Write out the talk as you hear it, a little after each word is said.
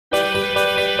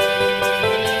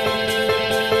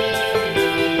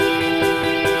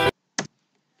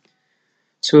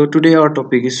So today our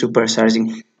topic is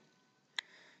supercharging.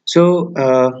 So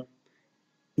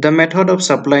the method of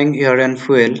supplying air and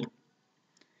fuel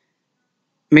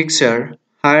mixture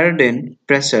higher than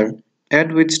pressure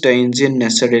at which the engine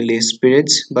naturally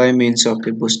spirits by means of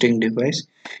a boosting device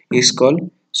is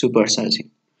called supercharging.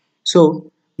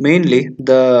 So mainly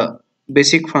the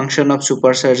basic function of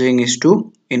supercharging is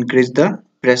to increase the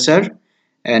pressure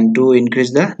and to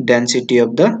increase the density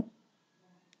of the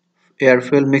air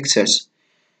fuel mixtures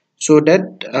so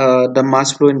that the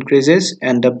mass flow increases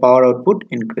and the power output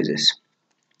increases.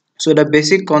 So the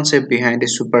basic concept behind the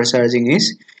supercharging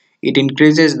is it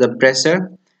increases the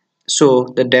pressure,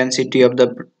 so the density of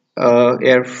the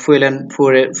air fuel and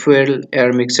fuel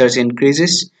air mixtures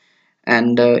increases,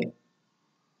 and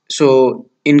so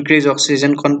increase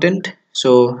oxygen content.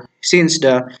 So since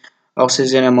the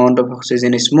oxygen amount of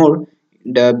oxygen is more,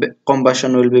 the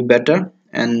combustion will be better,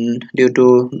 and due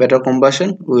to better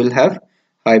combustion, we will have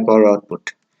high power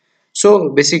output. So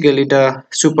basically the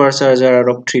supercharger are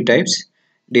of three types.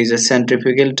 There is a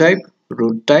centrifugal type,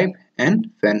 root type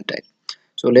and fan type.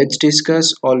 So let's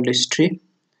discuss all these three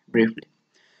briefly.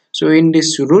 So in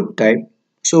this root type,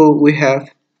 so we have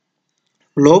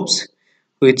lobes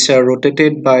which are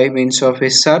rotated by means of a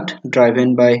shaft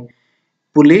driven by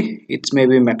pulley. It may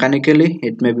be mechanically,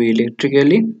 it may be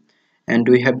electrically, and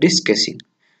we have this casing.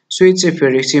 So it's a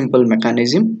very simple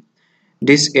mechanism.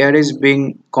 This air is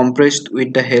being compressed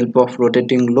with the help of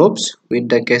rotating lobes with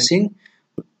the casing,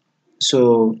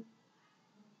 so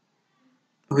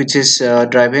which is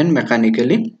driven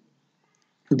mechanically.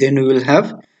 Then we will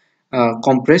have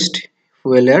compressed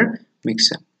fuel air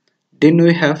mixer. Then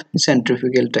we have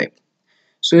centrifugal type.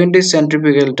 So in this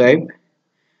centrifugal type,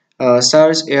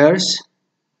 surge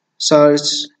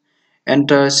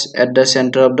enters at the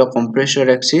center of the compressor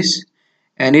axis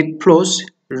and it flows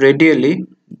radially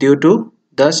due to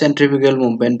the centrifugal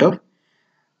movement of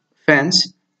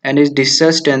fans and is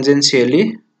discharged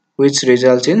tangentially, which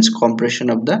results in compression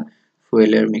of the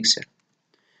fuel air mixture.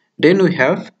 Then we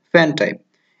have fan type.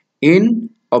 In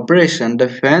operation, the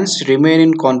fans remain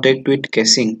in contact with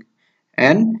casing,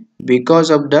 and because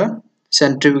of the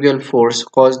centrifugal force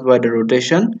caused by the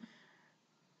rotation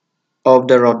of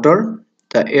the rotor,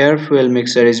 the air fuel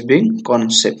mixture is being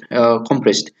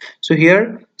compressed. So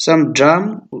here some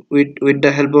drum with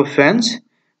the help of fans,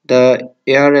 the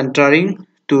air entering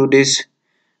to this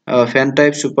fan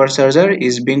type supercharger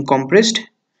is being compressed.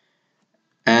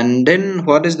 And then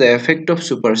what is the effect of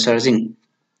supercharging?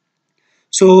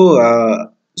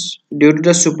 So due to the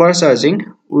supercharging,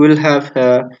 we will have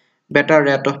a better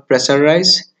rate of pressure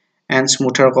rise and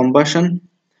smoother combustion,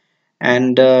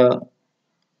 and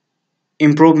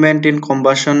improvement in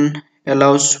combustion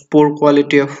allows poor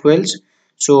quality of fuels,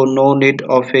 so no need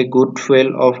of a good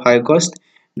fuel of high cost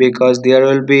because there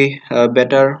will be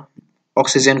better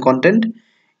oxygen content.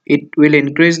 It will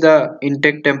increase the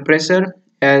intake temperature.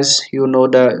 As you know,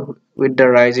 the with the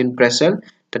rise in pressure,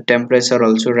 the temperature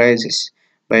also rises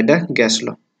by the gas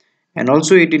law, and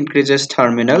also it increases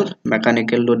terminal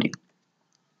mechanical loading.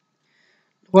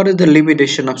 What is the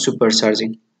limitation of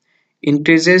supercharging?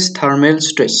 Increases thermal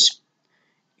stress,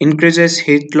 increases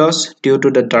heat loss due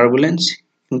to the turbulence,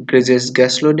 increases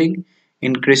gas loading,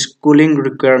 increase cooling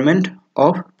requirement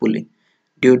of pulley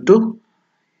due to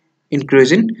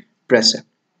increase in pressure.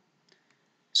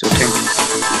 So thank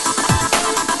you.